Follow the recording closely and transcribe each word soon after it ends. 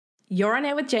You're on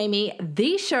Air with Jamie,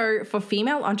 the show for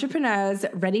female entrepreneurs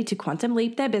ready to quantum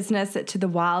leap their business to the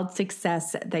wild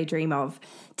success they dream of.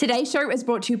 Today's show is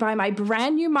brought to you by my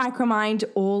brand new Micromind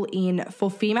All In for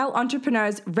female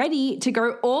entrepreneurs ready to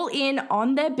go all in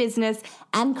on their business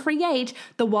and create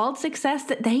the wild success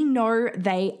that they know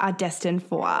they are destined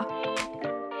for.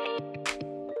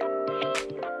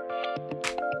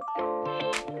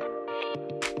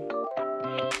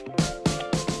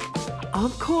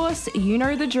 Of course, you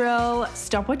know the drill.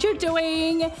 Stop what you're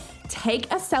doing. Take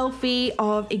a selfie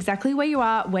of exactly where you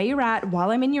are, where you're at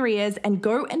while I'm in your ears, and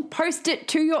go and post it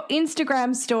to your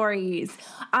Instagram stories.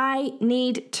 I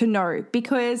need to know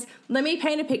because let me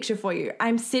paint a picture for you.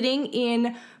 I'm sitting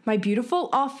in my beautiful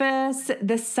office.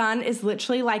 The sun is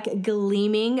literally like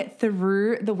gleaming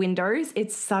through the windows.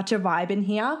 It's such a vibe in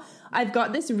here. I've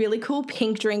got this really cool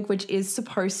pink drink, which is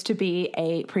supposed to be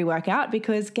a pre-workout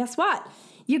because guess what?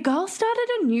 Your girl started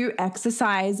a new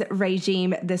exercise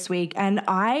regime this week and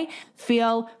I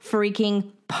feel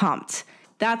freaking pumped.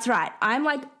 That's right. I'm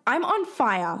on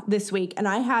fire this week and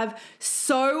I have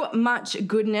so much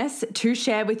goodness to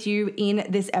share with you in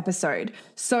this episode.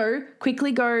 So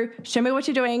quickly go, show me what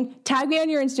you're doing, tag me on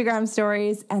your Instagram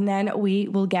stories, and then we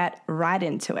will get right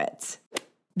into it.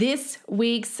 This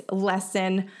week's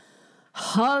lesson,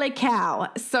 holy cow.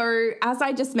 So as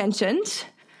I just mentioned,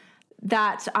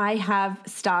 that I have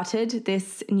started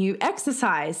this new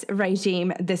exercise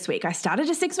regime this week. I started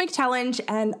a 6-week challenge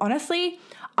and honestly,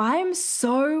 I'm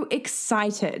so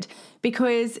excited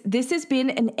because this has been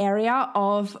an area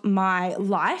of my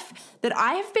life that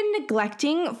I have been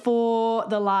neglecting for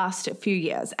the last few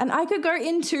years. And I could go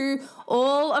into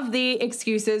all of the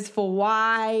excuses for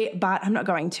why, but I'm not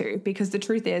going to because the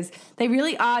truth is they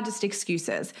really are just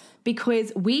excuses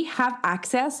because we have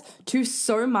access to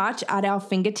so much at our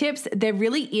fingertips. There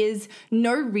really is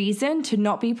no reason to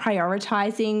not be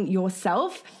prioritizing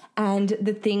yourself and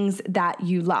the things that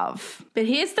you love. But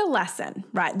here's the lesson,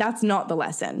 right? That's not the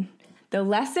lesson. The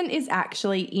lesson is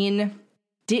actually in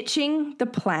ditching the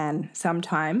plan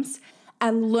sometimes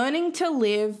and learning to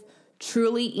live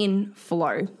truly in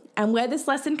flow. And where this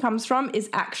lesson comes from is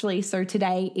actually, so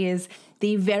today is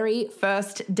the very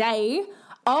first day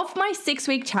of my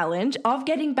 6-week challenge of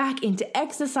getting back into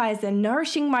exercise and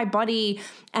nourishing my body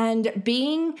and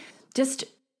being just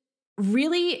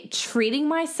really treating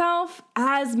myself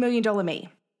as $1 Million Me.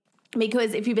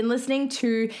 Because if you've been listening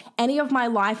to any of my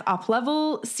Life Up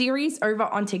Level series over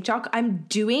on TikTok, I'm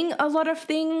doing a lot of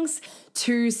things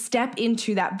to step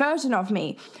into that version of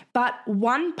me. But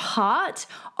one part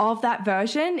of that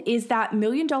version is that $1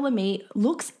 Million Me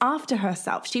looks after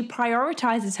herself. She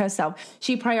prioritizes herself.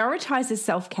 She prioritizes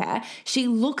self-care. She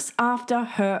looks after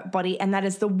her body. And that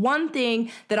is the one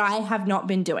thing that I have not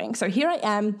been doing. So here I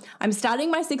am. I'm starting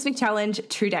my 6-week challenge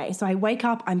today. So I wake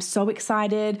up. I'm so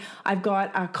excited. I've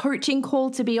got a coaching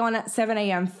call to be on at 7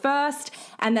 a.m. first.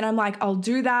 And then I'm like, I'll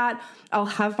do that. I'll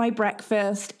have my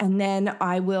breakfast and then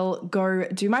I will go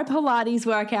do my Pilates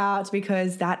workout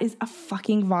because that is a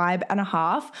fucking vibe and a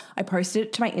half. I posted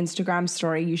it to my Instagram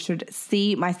story. You should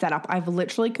see my setup. I've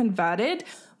literally converted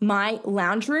my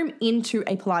lounge room into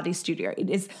a Pilates studio. It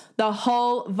is the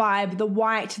whole vibe, the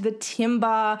white, the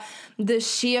timber, the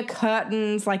sheer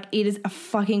curtains. Like it is a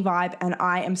fucking vibe and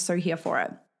I am so here for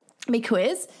it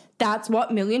because that's what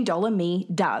 $1 Million Me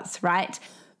does, right?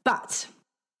 But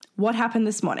what happened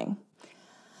this morning?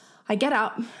 I get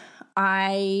up,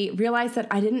 I realized that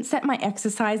I didn't set my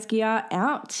exercise gear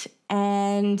out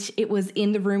and it was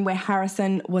in the room where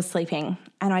Harrison was sleeping.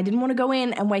 And I didn't want to go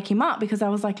in and wake him up because I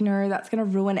was like, no, that's going to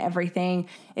ruin everything.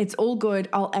 It's all good.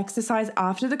 I'll exercise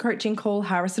after the coaching call.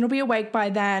 Harrison will be awake by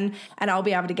then and I'll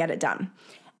be able to get it done.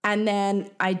 And then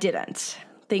I didn't.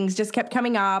 Things just kept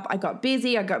coming up. I got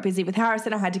busy with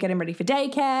Harrison. I had to get him ready for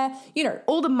daycare,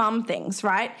 all the mum things,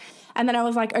 right? And then I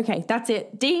was like, okay, that's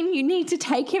it. Dean, you need to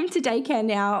take him to daycare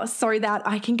now so that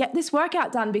I can get this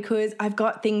workout done because I've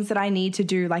got things that I need to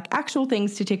do, like actual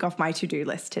things to tick off my to-do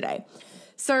list today.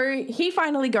 So he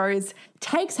finally goes,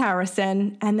 takes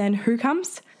Harrison, and then who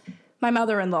comes? My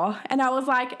mother-in-law. And I was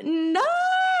like, no,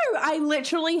 I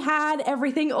literally had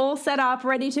everything all set up,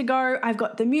 ready to go. I've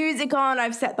got the music on.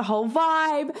 I've set the whole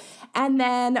vibe. And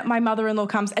then my mother-in-law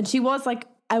comes and she was like,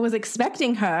 I was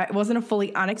expecting her. It wasn't a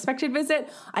fully unexpected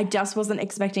visit. I just wasn't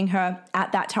expecting her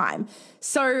at that time.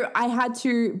 So I had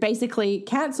to basically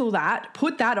cancel that,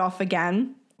 put that off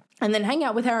again, and then hang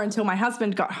out with her until my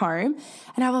husband got home.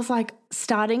 And I was like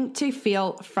starting to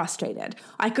feel frustrated.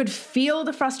 I could feel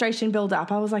the frustration build up.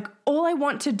 I was like, all I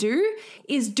want to do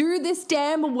is do this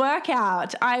damn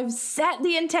workout. I've set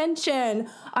the intention.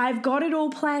 I've got it all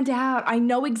planned out. I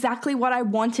know exactly what I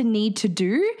want and need to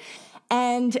do.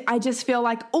 And I just feel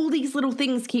like all these little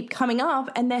things keep coming up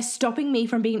and they're stopping me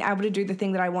from being able to do the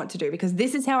thing that I want to do, because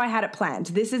this is how I had it planned.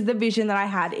 This is the vision that I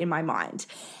had in my mind.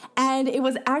 And it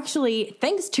was actually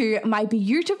thanks to my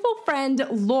beautiful friend,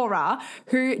 Laura,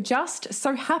 who just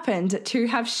so happened to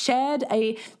have shared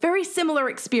a very similar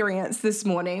experience this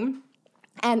morning.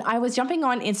 And I was jumping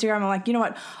on Instagram. I'm like, you know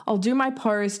what? I'll do my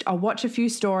post. I'll watch a few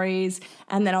stories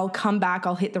and then I'll come back.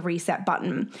 I'll hit the reset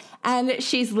button. And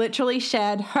she's literally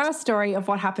shared her story of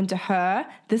what happened to her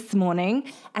this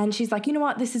morning. And she's like, you know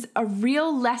what? This is a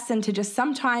real lesson to just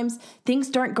sometimes things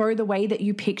don't go the way that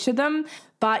you picture them,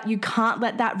 but you can't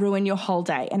let that ruin your whole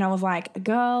day. And I was like,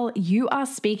 girl, you are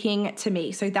speaking to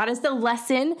me. So that is the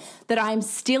lesson that I'm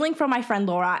stealing from my friend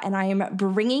Laura and I am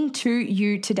bringing to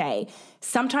you today.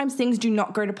 Sometimes things do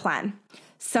not go to plan.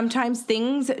 Sometimes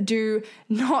things do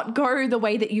not go the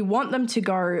way that you want them to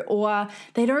go, or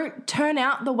they don't turn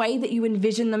out the way that you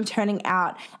envision them turning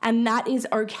out. And that is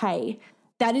okay.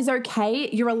 That is okay.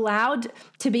 You're allowed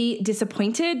to be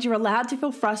disappointed. You're allowed to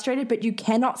feel frustrated, but you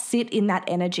cannot sit in that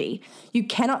energy. You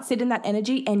cannot sit in that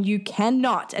energy, and you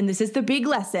cannot, and this is the big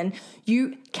lesson,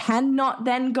 you cannot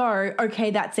then go,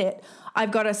 okay, that's it.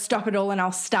 I've got to stop it all and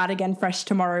I'll start again fresh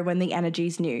tomorrow when the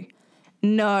energy's new.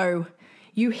 No.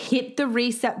 You hit the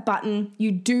reset button.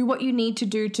 You do what you need to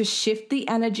do to shift the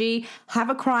energy. Have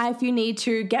a cry if you need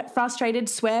to. Get frustrated,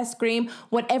 swear, scream,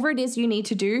 whatever it is you need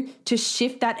to do to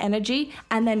shift that energy,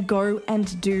 and then go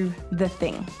and do the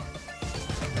thing.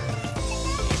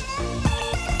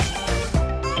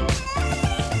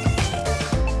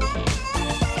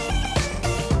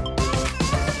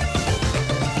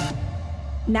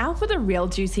 Now for the real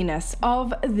juiciness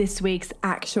of this week's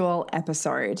actual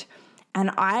episode. And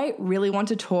I really want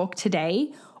to talk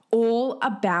today all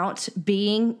about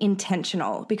being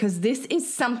intentional, because this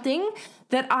is something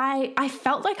that I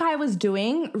felt like I was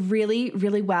doing really,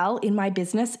 really well in my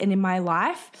business and in my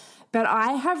life. But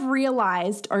I have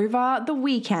realized over the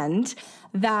weekend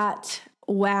that,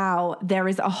 wow, there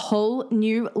is a whole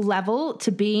new level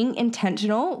to being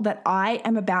intentional that I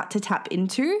am about to tap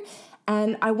into.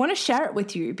 And I want to share it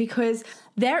with you because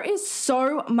there is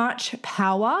so much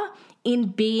power in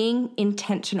being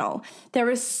intentional.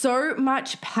 There is so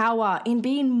much power in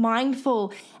being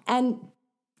mindful and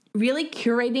really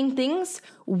curating things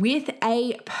with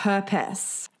a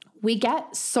purpose. We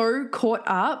get so caught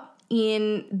up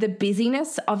in the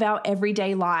busyness of our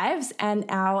everyday lives and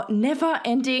our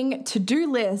never-ending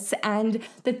to-do lists and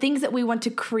the things that we want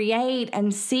to create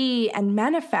and see and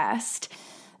manifest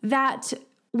that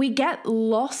we get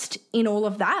lost in all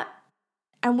of that.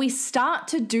 And we start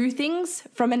to do things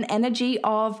from an energy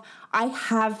of, I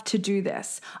have to do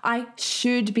this. I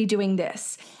should be doing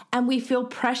this. And we feel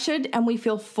pressured and we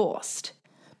feel forced.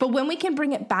 But when we can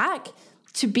bring it back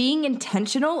to being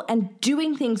intentional and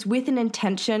doing things with an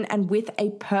intention and with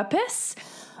a purpose,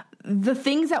 the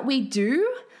things that we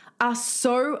do are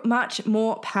so much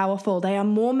more powerful. They are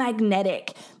more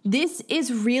magnetic. This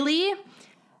is really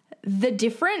the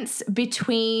difference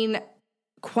between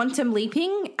quantum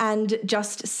leaping and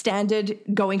just standard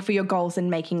going for your goals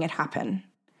and making it happen.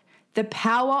 The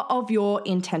power of your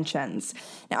intentions.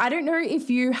 Now, I don't know if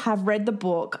you have read the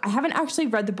book. I haven't actually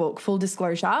read the book, full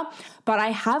disclosure, but I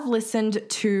have listened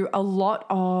to a lot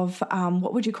of,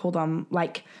 what would you call them?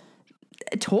 Like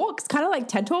talks, kind of like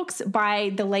TED Talks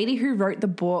by the lady who wrote the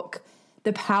book,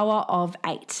 The Power of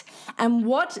 8. And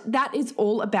what that is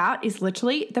all about is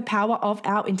literally the power of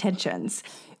our intentions.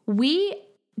 We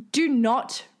do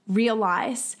not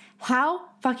realize how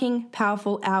fucking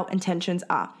powerful our intentions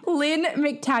are. Lynn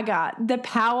McTaggart, The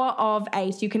Power of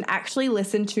 8, you can actually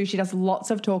listen to. She does lots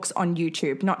of talks on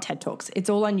YouTube, not TED Talks. It's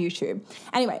all on YouTube.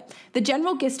 Anyway, the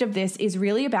general gist of this is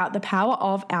really about the power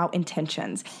of our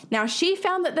intentions. Now, she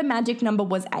found that the magic number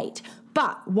was 8,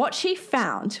 but what she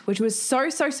found, which was so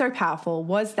powerful,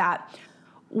 was that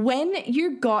when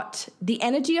you got the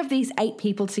energy of these 8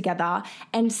 people together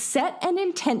and set an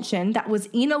intention that was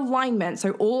in alignment,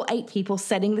 so all 8 people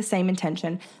setting the same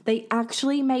intention, they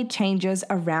actually made changes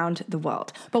around the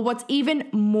world. But what's even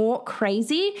more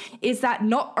crazy is that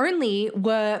not only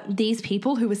were these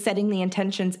people who were setting the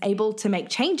intentions able to make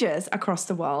changes across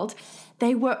the world,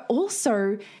 they were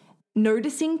also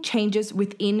noticing changes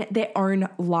within their own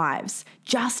lives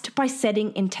just by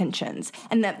setting intentions.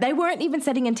 And that they weren't even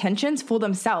setting intentions for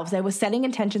themselves, they were setting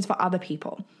intentions for other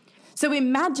people. So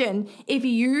imagine if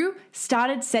you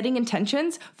started setting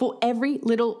intentions for every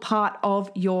little part of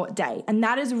your day. And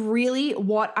that is really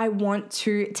what I want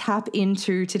to tap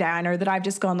into today. I know that I've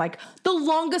just gone like the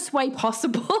longest way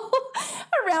possible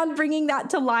around bringing that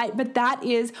to light, but that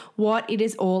is what it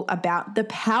is all about. The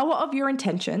power of your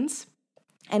intentions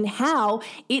and how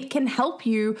it can help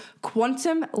you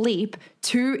quantum leap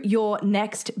to your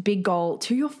next big goal,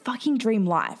 to your fucking dream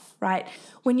life, right?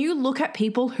 When you look at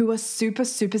people who are super,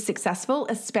 super successful,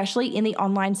 especially in the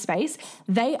online space,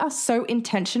 they are so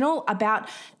intentional about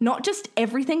not just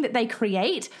everything that they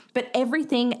create, but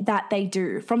everything that they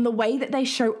do, from the way that they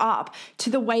show up,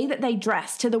 to the way that they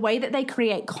dress, to the way that they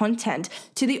create content,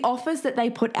 to the offers that they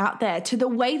put out there, to the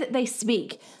way that they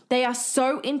speak. They are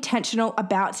so intentional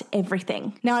about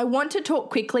everything. Now, I want to talk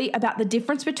quickly about the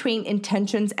difference between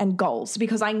intentions and goals,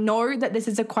 because I know that this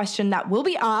is a question that will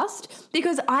be asked,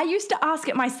 because I used to ask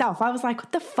it myself. I was like,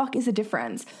 what the fuck is the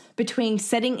difference between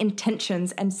setting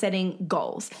intentions and setting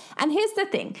goals? And here's the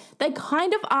thing, they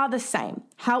kind of are the same.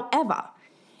 However,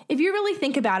 if you really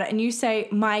think about it and you say,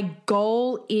 my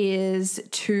goal is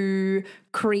to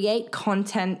create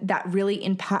content that really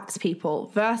impacts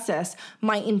people versus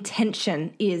my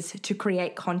intention is to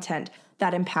create content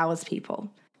that empowers people,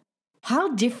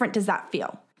 how different does that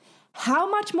feel? How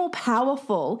much more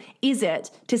powerful is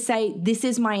it to say, this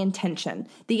is my intention?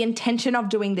 The intention of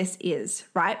doing this is,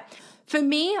 right? For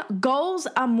me, goals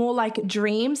are more like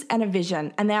dreams and a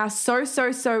vision, and they are so,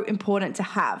 so, so important to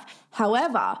have.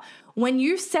 However, when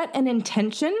you set an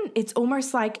intention, it's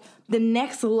almost like the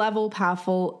next level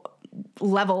powerful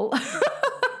level,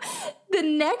 the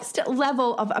next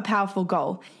level of a powerful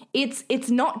goal. It's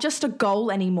not just a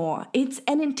goal anymore. It's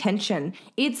an intention.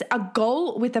 It's a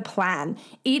goal with a plan.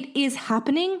 It is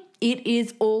happening. It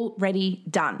is already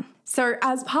done. So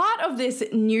as part of this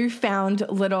newfound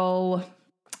little,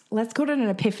 let's call it an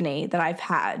epiphany that I've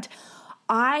had,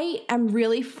 I am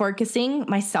really focusing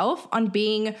myself on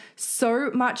being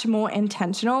so much more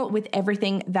intentional with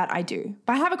everything that I do.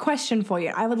 But I have a question for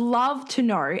you. I would love to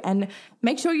know, and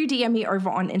make sure you DM me over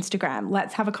on Instagram.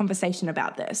 Let's have a conversation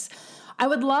about this. I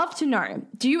would love to know,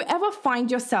 do you ever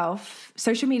find yourself,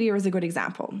 social media is a good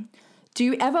example, do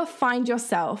you ever find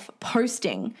yourself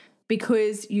posting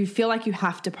because you feel like you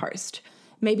have to post?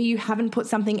 Maybe you haven't put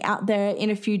something out there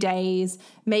in a few days.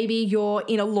 Maybe you're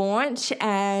in a launch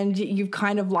and you've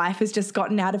kind of, life has just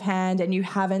gotten out of hand and you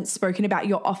haven't spoken about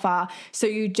your offer. So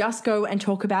you just go and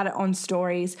talk about it on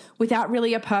stories without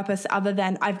really a purpose other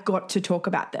than, I've got to talk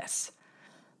about this.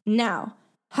 Now,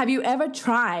 have you ever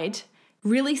tried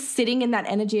really sitting in that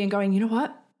energy and going, you know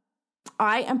what?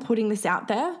 I am putting this out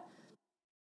there.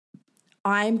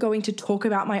 I'm going to talk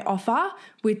about my offer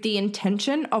with the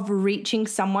intention of reaching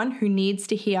someone who needs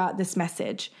to hear this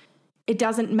message. It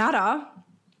doesn't matter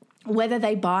whether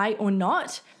they buy or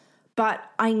not, but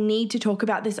I need to talk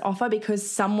about this offer because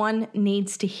someone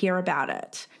needs to hear about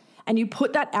it. And you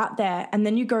put that out there and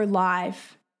then you go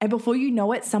live, and before you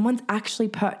know it, someone's actually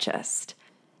purchased.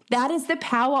 That is the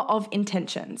power of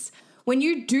intentions. When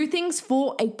you do things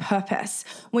for a purpose,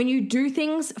 when you do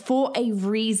things for a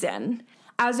reason,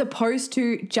 as opposed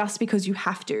to just because you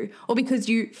have to or because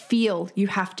you feel you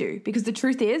have to. Because the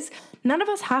truth is, none of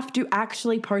us have to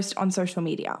actually post on social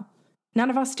media. None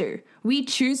of us do. We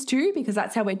choose to because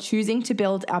that's how we're choosing to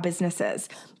build our businesses.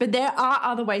 But there are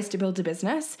other ways to build a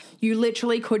business. You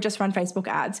literally could just run Facebook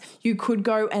ads. You could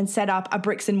go and set up a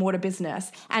bricks and mortar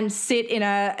business and sit in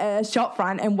a shop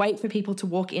front and wait for people to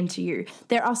walk into you.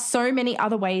 There are so many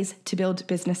other ways to build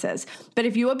businesses. But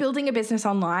if you are building a business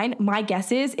online, my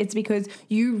guess is it's because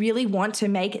you really want to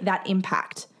make that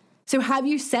impact. So have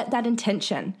you set that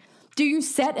intention? Do you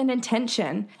set an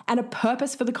intention and a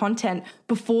purpose for the content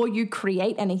before you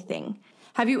create anything?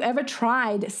 Have you ever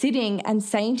tried sitting and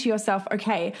saying to yourself,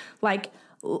 okay, like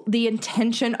the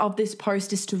intention of this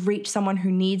post is to reach someone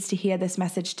who needs to hear this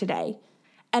message today,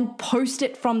 and post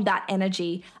it from that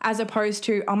energy as opposed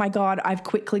to, oh my God, I've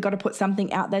quickly got to put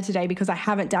something out there today because I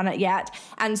haven't done it yet.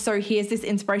 And so here's this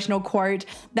inspirational quote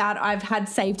that I've had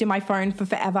saved in my phone for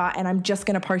forever, and I'm just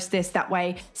going to post this. That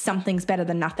way something's better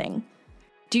than nothing.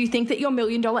 Do you think that your $1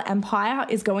 million empire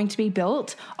is going to be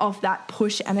built off that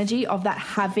push energy, of that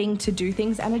having to do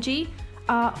things energy?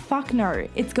 Fuck no.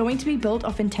 It's going to be built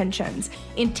off intentions.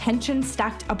 Intentions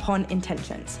stacked upon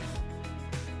intentions.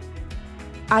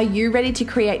 Are you ready to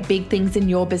create big things in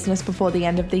your business before the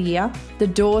end of the year? The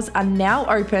doors are now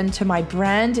open to my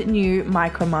brand new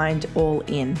Micromind All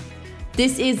In.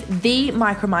 This is the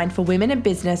Micromind for women in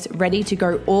business ready to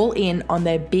go all in on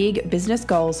their big business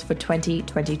goals for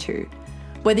 2022.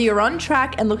 Whether you're on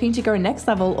track and looking to go next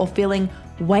level or feeling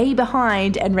way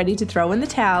behind and ready to throw in the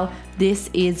towel,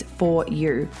 this is for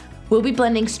you. We'll be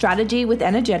blending strategy with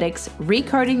energetics,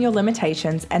 recoding your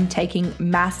limitations, and taking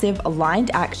massive aligned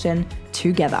action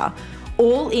together.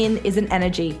 All in is an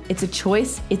energy. It's a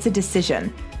choice. It's a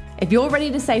decision. If you're ready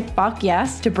to say fuck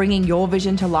yes to bringing your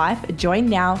vision to life, join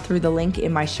now through the link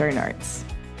in my show notes.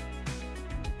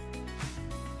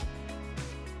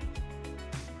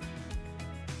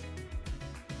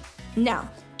 Now,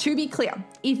 to be clear,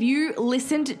 if you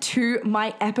listened to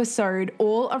my episode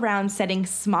all around setting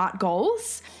SMART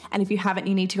goals, and if you haven't,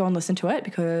 you need to go and listen to it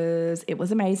because it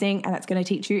was amazing and it's going to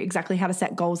teach you exactly how to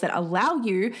set goals that allow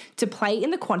you to play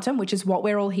in the quantum, which is what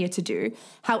we're all here to do.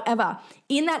 However,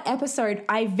 in that episode,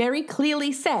 I very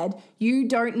clearly said you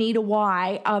don't need a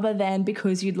why other than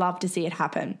because you'd love to see it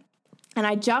happen. And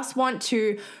I just want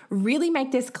to really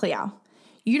make this clear.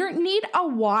 You don't need a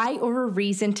why or a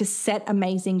reason to set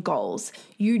amazing goals.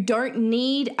 You don't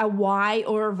need a why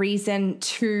or a reason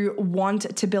to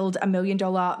want to build $1 million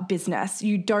business.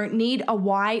 You don't need a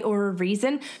why or a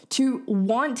reason to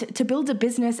want to build a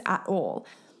business at all.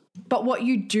 But what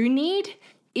you do need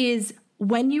is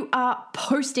when you are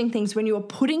posting things, when you are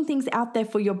putting things out there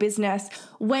for your business,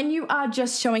 when you are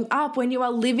just showing up, when you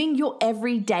are living your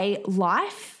everyday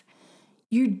life,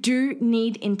 you do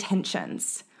need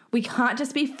intentions. We can't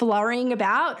just be flurrying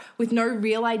about with no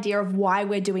real idea of why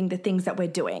we're doing the things that we're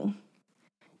doing.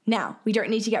 Now, we don't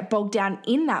need to get bogged down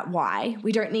in that why.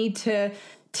 We don't need to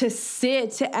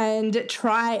sit and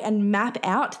try and map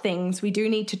out things. We do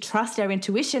need to trust our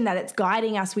intuition that it's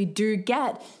guiding us. We do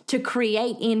get to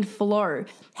create in flow.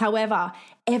 However,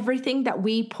 everything that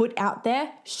we put out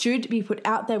there should be put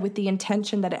out there with the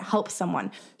intention that it helps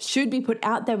someone, should be put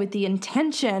out there with the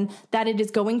intention that it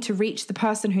is going to reach the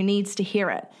person who needs to hear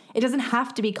it. It doesn't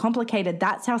have to be complicated.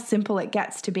 That's how simple it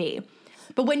gets to be.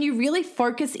 But when you really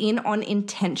focus in on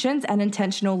intentions and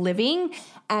intentional living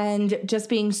and just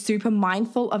being super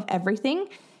mindful of everything,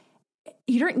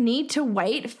 you don't need to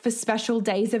wait for special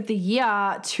days of the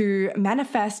year to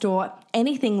manifest or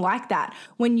anything like that.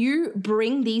 When you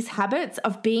bring these habits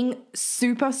of being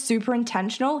super, super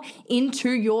intentional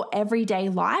into your everyday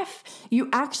life, you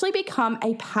actually become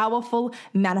a powerful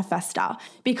manifester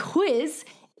because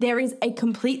there is a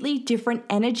completely different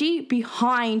energy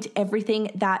behind everything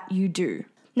that you do.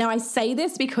 Now, I say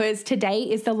this because today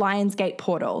is the Lionsgate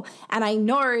portal, and I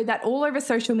know that all over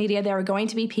social media, there are going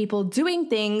to be people doing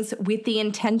things with the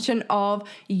intention of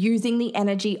using the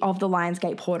energy of the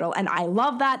Lionsgate portal, and I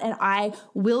love that, and I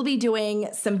will be doing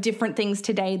some different things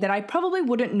today that I probably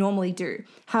wouldn't normally do.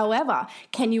 However,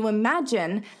 can you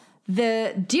imagine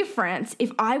the difference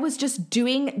if I was just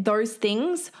doing those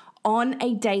things on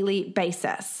a daily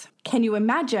basis? Can you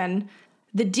imagine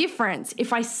the difference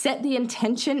if I set the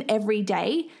intention every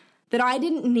day that I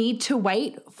didn't need to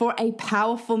wait for a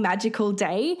powerful magical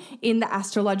day in the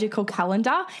astrological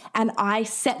calendar and I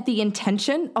set the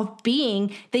intention of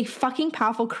being the fucking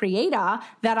powerful creator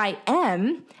that I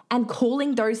am and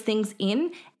calling those things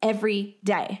in every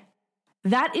day?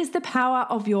 That is the power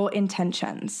of your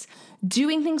intentions.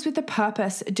 Doing things with a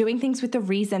purpose, doing things with a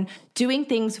reason, doing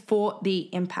things for the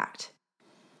impact.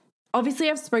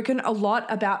 Obviously, I've spoken a lot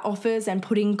about offers and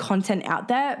putting content out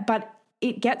there, but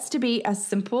it gets to be as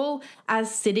simple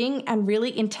as sitting and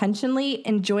really intentionally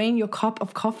enjoying your cup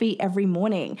of coffee every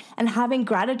morning and having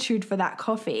gratitude for that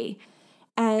coffee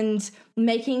and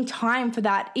making time for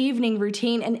that evening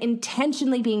routine and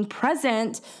intentionally being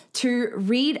present to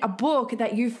read a book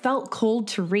that you felt called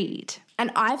to read. And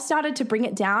I've started to bring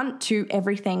it down to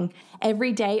everything.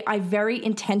 Every day, I very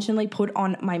intentionally put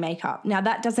on my makeup. Now,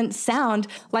 that doesn't sound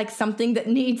like something that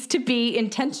needs to be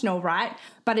intentional, right?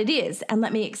 But it is. And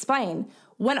let me explain.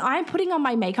 When I'm putting on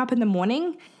my makeup in the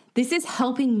morning, this is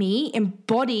helping me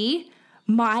embody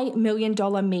my $1 million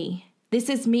me. This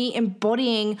is me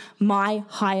embodying my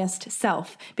highest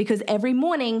self because every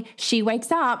morning she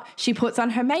wakes up, she puts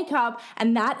on her makeup,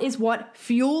 and that is what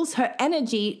fuels her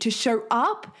energy to show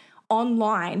up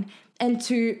online and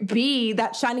to be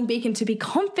that shining beacon, to be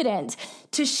confident,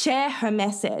 to share her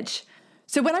message.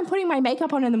 So when I'm putting my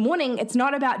makeup on in the morning, it's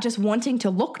not about just wanting to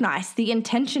look nice. The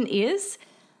intention is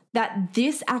that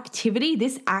this activity,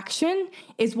 this action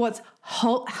is what's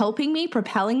helping me,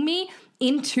 propelling me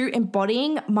into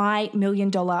embodying my $1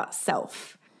 million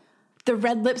self. The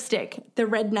red lipstick, the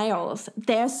red nails,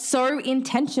 they're so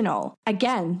intentional.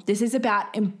 Again, this is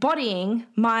about embodying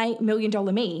my $1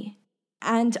 million me.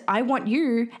 And I want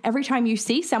you, every time you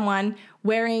see someone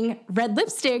wearing red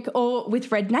lipstick or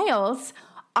with red nails,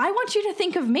 I want you to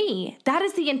think of me. That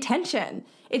is the intention.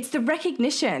 It's the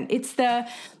recognition. It's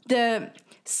the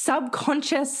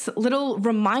subconscious little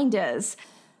reminders.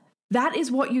 That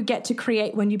is what you get to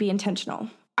create when you be intentional.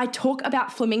 I talk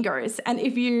about flamingos, and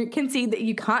if you can see that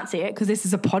you can't see it because this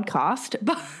is a podcast,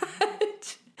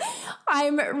 but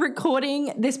I'm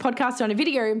recording this podcast on a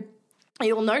video.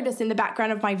 You'll notice in the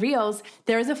background of my reels,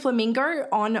 there is a flamingo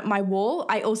on my wall.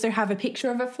 I also have a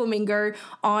picture of a flamingo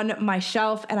on my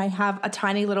shelf, and I have a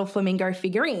tiny little flamingo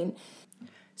figurine.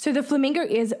 So the flamingo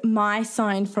is my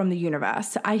sign from the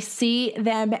universe. I see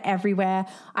them everywhere.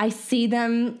 I see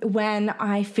them when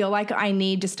I feel like I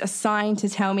need just a sign to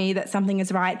tell me that something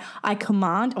is right. I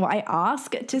command or I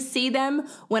ask to see them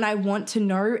when I want to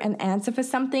know an answer for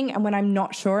something, and when I'm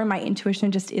not sure and my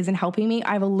intuition just isn't helping me,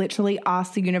 I will literally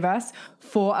ask the universe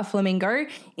for a flamingo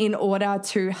in order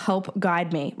to help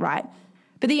guide me, right?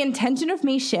 But the intention of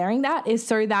me sharing that is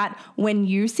so that when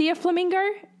you see a flamingo,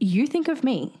 you think of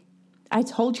me. I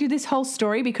told you this whole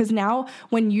story because now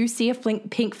when you see a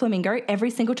pink flamingo, every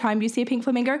single time you see a pink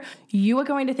flamingo, you are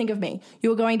going to think of me.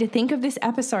 You are going to think of this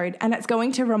episode, and it's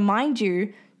going to remind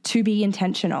you to be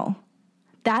intentional.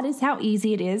 That is how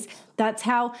easy it is. That's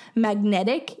how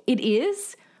magnetic it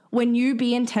is when you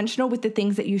be intentional with the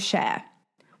things that you share.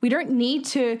 We don't need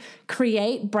to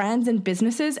create brands and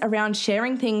businesses around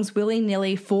sharing things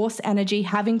willy-nilly, force energy,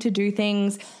 having to do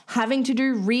things, having to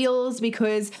do reels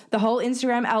because the whole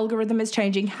Instagram algorithm is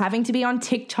changing, having to be on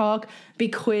TikTok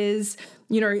because,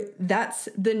 that's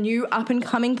the new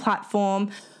up-and-coming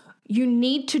platform. You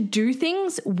need to do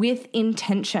things with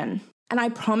intention. And I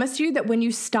promise you that when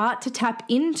you start to tap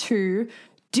into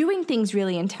doing things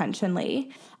really intentionally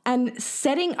and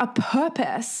setting a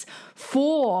purpose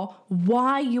for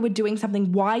why you are doing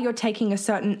something, why you're taking a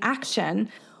certain action,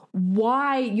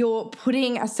 why you're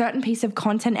putting a certain piece of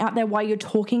content out there, why you're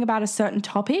talking about a certain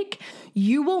topic,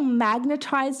 you will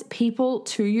magnetize people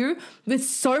to you with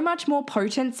so much more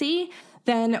potency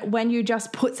than when you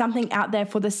just put something out there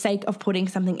for the sake of putting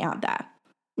something out there.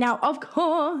 Now, of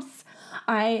course,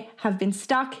 I have been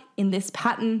stuck in this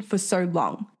pattern for so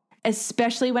long,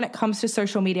 especially when it comes to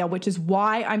social media, which is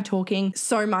why I'm talking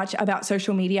so much about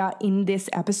social media in this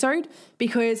episode,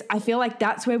 because I feel like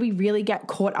that's where we really get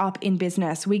caught up in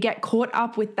business. We get caught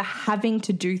up with the having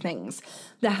to do things,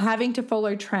 the having to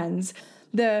follow trends,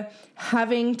 the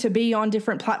having to be on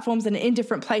different platforms and in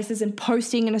different places and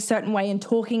posting in a certain way and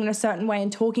talking in a certain way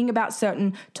and talking about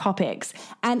certain topics.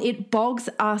 And it bogs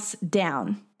us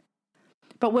down.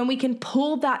 But when we can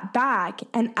pull that back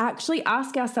and actually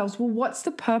ask ourselves, well, what's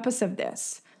the purpose of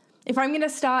this? If I'm going to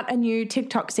start a new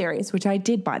TikTok series, which I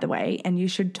did, by the way, and you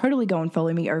should totally go and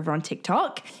follow me over on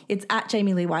TikTok. It's at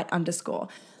 @JamieLeeWhite_.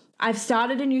 I've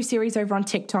started a new series over on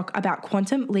TikTok about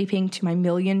quantum leaping to my $1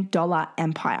 million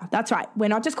empire. That's right. We're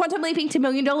not just quantum leaping to $1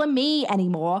 million me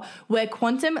anymore. We're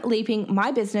quantum leaping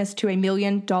my business to $1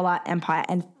 million empire.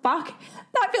 And fuck,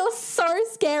 that feels so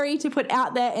scary to put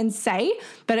out there and say,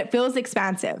 but it feels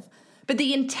expansive. But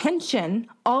the intention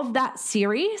of that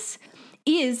series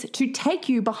is to take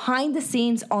you behind the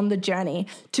scenes on the journey,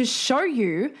 to show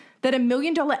you that $1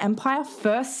 million empire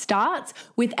first starts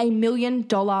with $1 million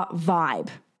vibe.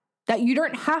 That you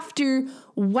don't have to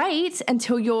wait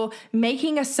until you're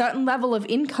making a certain level of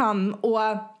income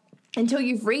or until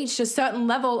you've reached a certain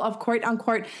level of quote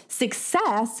unquote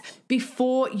success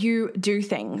before you do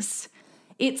things.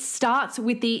 It starts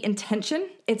with the intention.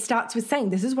 It starts with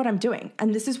saying, this is what I'm doing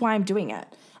and this is why I'm doing it.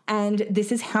 And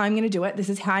this is how I'm going to do it. This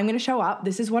is how I'm going to show up.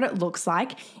 This is what it looks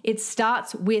like. It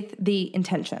starts with the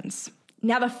intentions.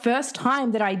 Now, the first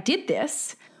time that I did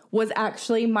this was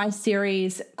actually my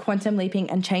series, Quantum Leaping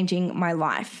and Changing My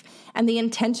Life. And the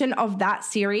intention of that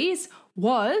series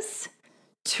was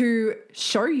to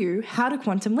show you how to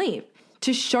quantum leap,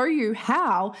 to show you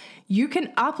how you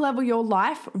can up-level your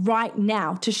life right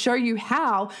now, to show you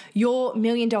how your $1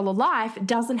 million life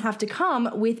doesn't have to come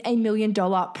with $1 million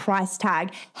price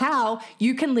tag, how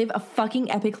you can live a fucking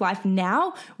epic life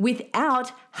now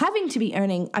without having to be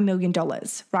earning $1 million,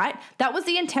 right? That was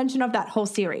the intention of that whole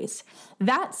series.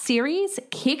 That series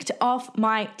kicked off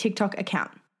my TikTok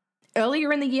account.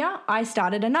 Earlier in the year, I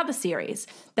started another series.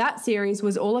 That series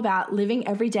was all about living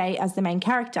every day as the main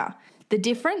character. The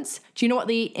difference, do you know what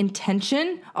the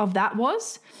intention of that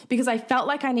was? Because I felt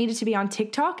like I needed to be on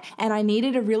TikTok and I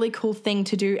needed a really cool thing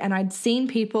to do. And I'd seen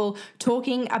people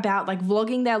talking about like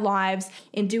vlogging their lives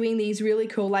and doing these really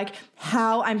cool, like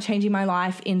how I'm changing my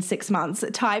life in 6 months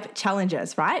type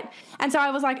challenges, right? And so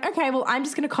I was like, okay, well, I'm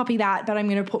just going to copy that, but I'm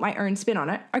going to put my own spin on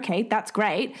it. Okay, that's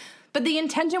great. But the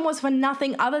intention was for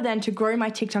nothing other than to grow my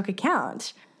TikTok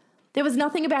account. There was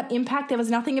nothing about impact. There was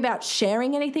nothing about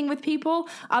sharing anything with people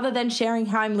other than sharing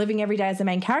how I'm living every day as a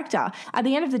main character. At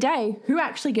the end of the day, who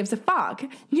actually gives a fuck?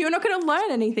 You're not going to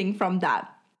learn anything from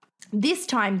that. This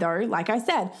time though, like I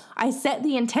said, I set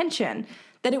the intention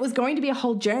that it was going to be a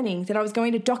whole journey, that I was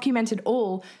going to document it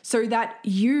all so that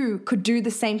you could do the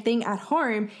same thing at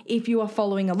home if you are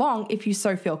following along, if you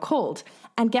so feel called.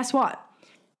 And guess what?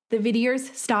 The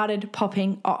videos started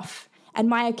popping off. And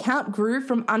my account grew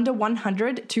from under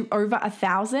 100 to over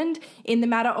 1,000 in the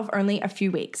matter of only a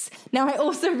few weeks. Now, I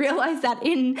also realized that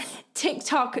in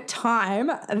TikTok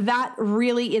time, that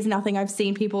really is nothing. I've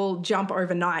seen people jump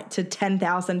overnight to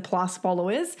 10,000 plus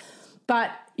followers.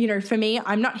 But, for me,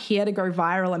 I'm not here to go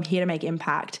viral. I'm here to make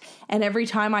impact. And every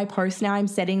time I post now, I'm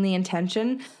setting the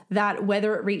intention that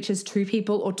whether it reaches 2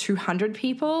 people or 200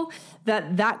 people,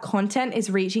 that content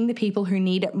is reaching the people who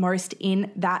need it most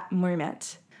in that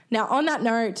moment. Now, on that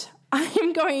note,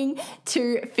 I'm going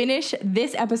to finish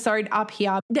this episode up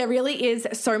here. There really is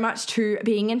so much to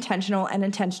being intentional and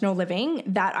intentional living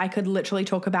that I could literally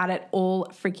talk about it all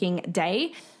freaking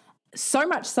day. So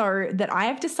much so that I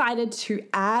have decided to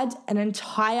add an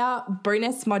entire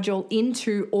bonus module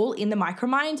into All in the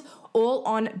Micromind, all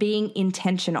on being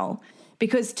intentional.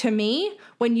 Because to me,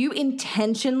 when you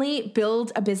intentionally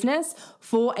build a business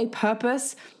for a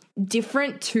purpose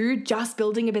different to just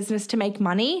building a business to make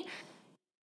money,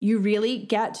 you really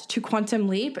get to quantum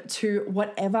leap to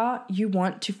whatever you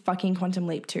want to fucking quantum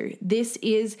leap to. This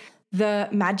is the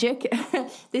magic.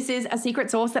 This is a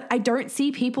secret sauce that I don't see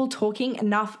people talking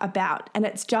enough about. And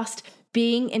it's just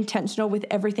being intentional with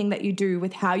everything that you do,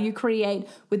 with how you create,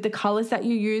 with the colors that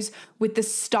you use, with the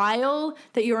style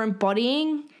that you're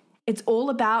embodying. It's all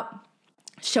about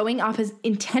showing up as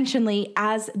intentionally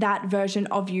as that version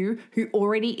of you who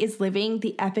already is living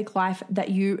the epic life that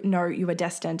you know you are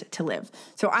destined to live.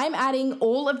 So I'm adding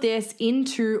all of this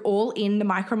into All in the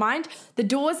Micromind. The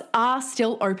doors are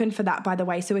still open for that, by the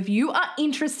way. So if you are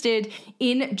interested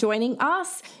in joining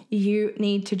us, you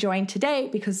need to join today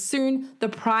because soon the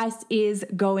price is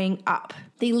going up.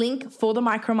 The link for the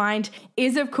Micromind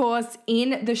is, of course,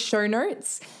 in the show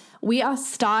notes. We are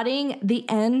starting the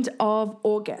end of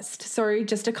August, so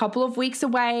just a couple of weeks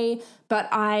away, but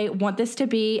I want this to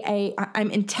be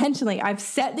I've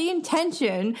set the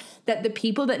intention that the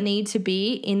people that need to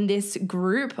be in this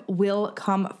group will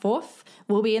come forth,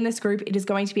 will be in this group. It is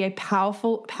going to be a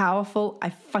powerful,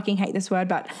 I fucking hate this word,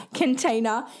 but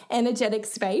container energetic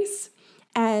space.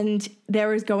 And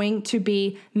there is going to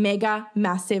be mega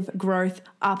massive growth,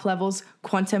 up levels,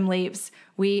 quantum leaps.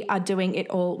 We are doing it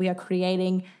all. We are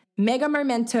creating mega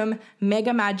momentum,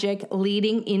 mega magic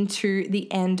leading into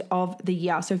the end of the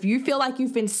year. So if you feel like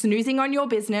you've been snoozing on your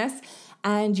business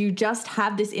and you just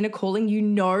have this inner calling, you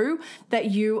know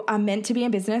that you are meant to be in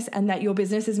business and that your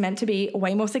business is meant to be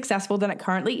way more successful than it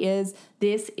currently is,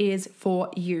 this is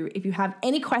for you. If you have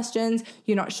any questions,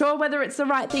 you're not sure whether it's the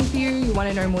right thing for you, you want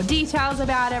to know more details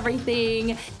about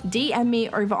everything, DM me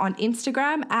over on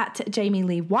Instagram at Jamie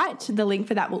Lee White. The link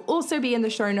for that will also be in the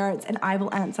show notes and I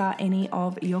will answer any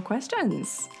of your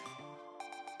questions.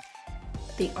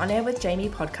 The On Air with Jamie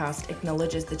podcast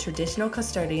acknowledges the traditional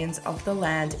custodians of the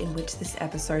land in which this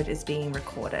episode is being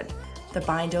recorded, the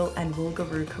Bindal and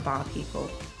Woolgaroo Kabar people.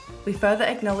 We further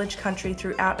acknowledge country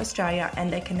throughout Australia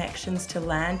and their connections to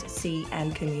land, sea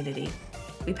and community.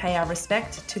 We pay our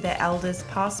respect to their elders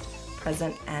past,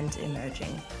 present and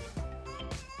emerging.